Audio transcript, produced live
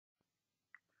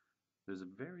There's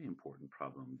a very important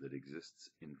problem that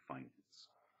exists in finance,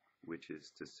 which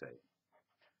is to say,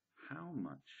 how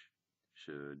much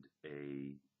should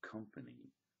a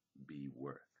company be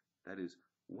worth? That is,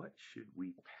 what should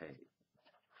we pay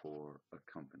for a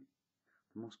company?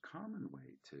 The most common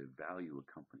way to value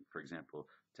a company, for example,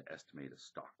 to estimate a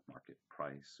stock market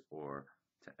price or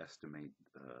to estimate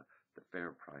the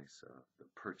fair price of the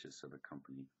purchase of a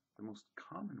company, the most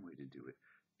common way to do it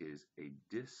is a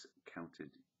discounted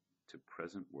to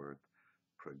present worth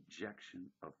projection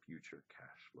of future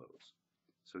cash flows.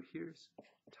 So here's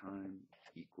time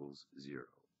equals 0.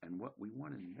 And what we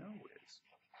want to know is,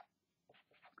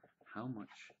 how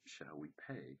much shall we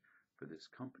pay for this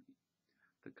company?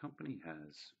 The company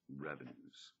has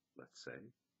revenues, let's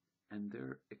say, and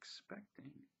they're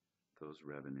expecting those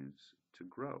revenues to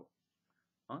grow.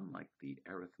 Unlike the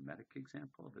arithmetic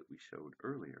example that we showed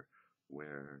earlier,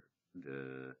 where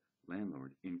the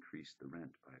landlord increased the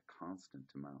rent by a constant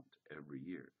amount every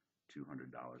year, $200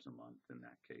 a month in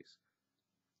that case.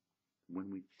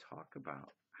 When we talk about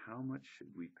how much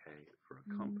should we pay for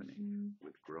a company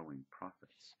with growing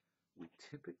profits, we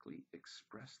typically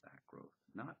express that growth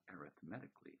not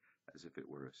arithmetically as if it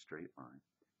were a straight line,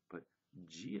 but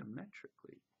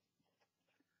geometrically.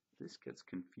 This gets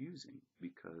confusing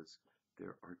because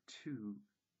there are two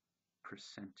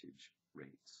percentage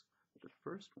rates. The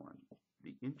first one,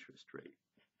 the interest rate,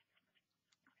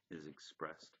 is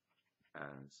expressed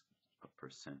as a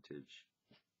percentage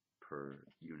per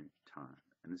unit time.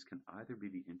 And this can either be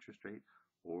the interest rate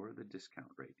or the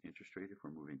discount rate. Interest rate if we're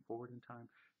moving forward in time,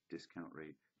 discount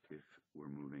rate if we're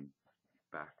moving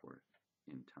backward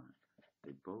in time.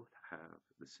 They both have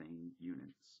the same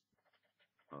units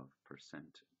of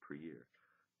percent per year.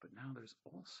 But now there's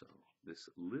also this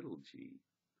little g,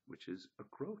 which is a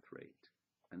growth rate,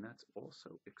 and that's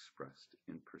also expressed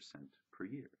in percent per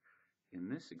year. In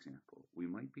this example, we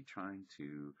might be trying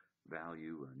to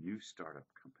value a new startup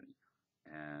company,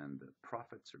 and the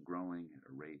profits are growing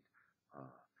at a rate of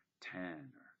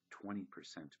 10 or 20%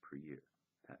 per year.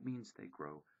 That means they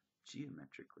grow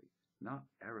geometrically, not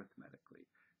arithmetically.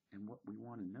 And what we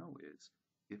want to know is,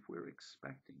 if we're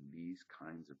expecting these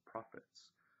kinds of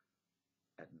profits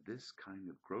at this kind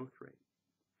of growth rate,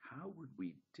 how would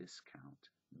we discount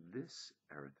this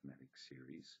arithmetic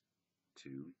series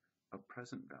to a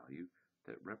present value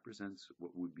that represents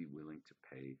what we'd be willing to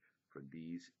pay for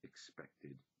these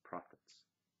expected profits?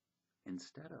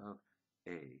 Instead of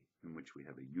A, in which we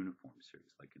have a uniform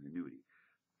series like an annuity,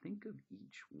 think of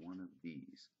each one of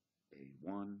these,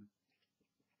 A1,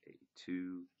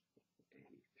 A2,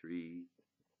 A3,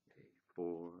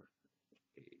 A4,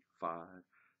 A5.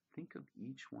 Think of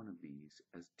each one of these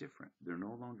as different. They're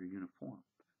no longer uniform,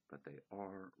 but they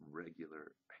are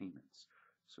regular payments.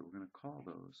 So we're going to call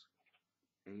those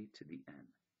A to the N.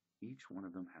 Each one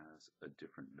of them has a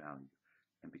different value.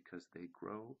 And because they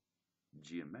grow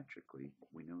geometrically,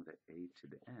 we know that A to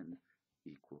the N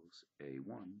equals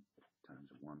A1 times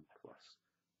 1 plus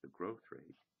the growth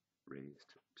rate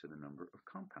raised to the number of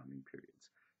compounding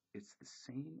periods. It's the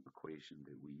same equation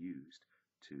that we used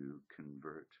to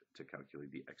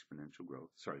calculate the exponential growth,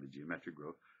 the geometric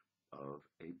growth of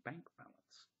a bank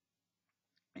balance.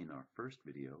 In our first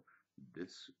video,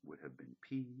 this would have been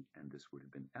P, and this would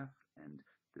have been F, and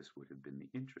this would have been the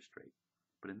interest rate.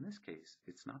 But in this case,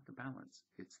 it's not the balance,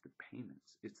 it's the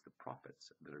payments, it's the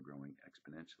profits that are growing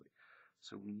exponentially.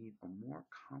 So we need a more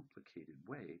complicated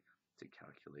way to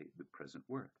calculate the present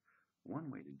worth. One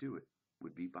way to do it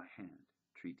would be by hand.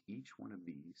 Treat each one of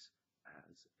these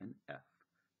as an F,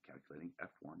 calculating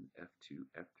F1, F2,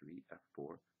 F3,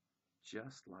 F4,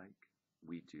 just like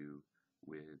we do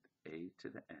with A to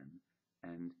the N,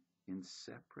 and in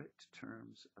separate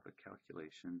terms of a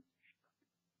calculation,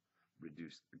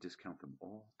 discount them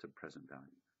all to present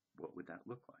value. What would that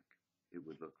look like? It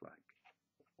would look like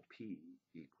P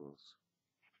equals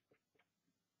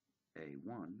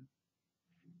A1,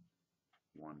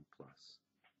 1 plus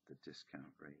the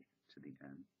discount rate to the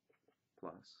N,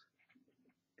 plus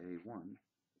A1,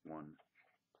 1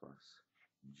 plus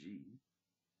G,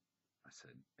 I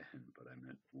said N, but I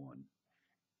meant 1,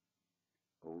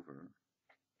 over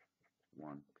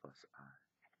 1 plus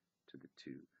I to the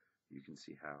 2. You can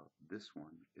see how this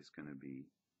one is going to be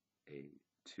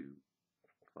A2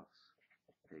 plus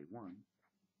A1,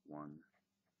 1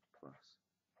 plus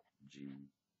G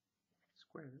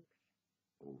squared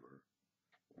over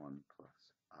 1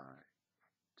 plus I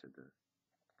to the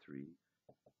 3,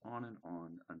 on and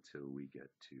on until we get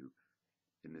to,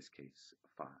 in this case,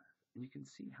 5. And you can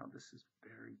see how this is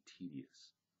very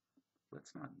tedious.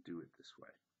 Let's not do it this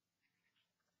way.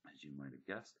 As you might have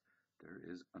guessed, there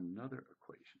is another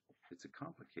equation. It's a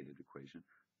complicated equation.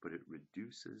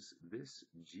 reduces this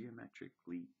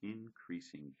geometrically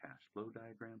increasing cash flow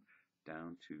diagram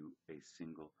down to a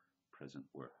single present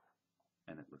worth.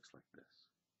 And it looks like this.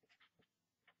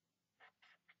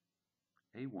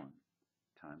 A1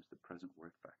 times the present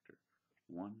worth factor,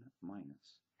 1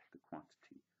 minus the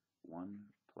quantity 1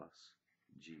 plus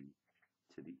g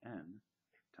to the n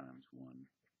times 1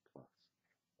 plus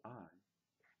I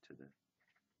to the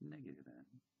negative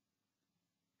n,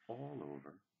 all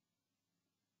over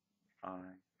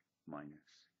I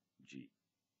minus g.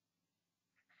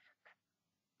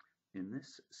 In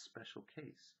this special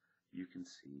case, you can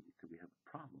see that we have a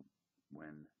problem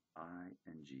when I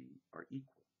and g are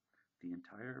equal. The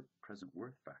entire present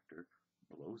worth factor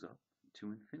blows up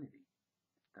to infinity.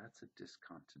 That's a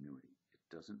discontinuity.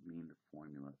 It doesn't mean the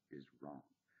formula is wrong.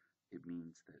 It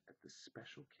means that at the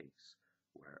special case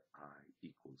where I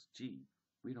equals g,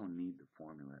 we don't need the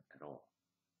formula at all.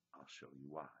 I'll show you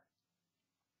why.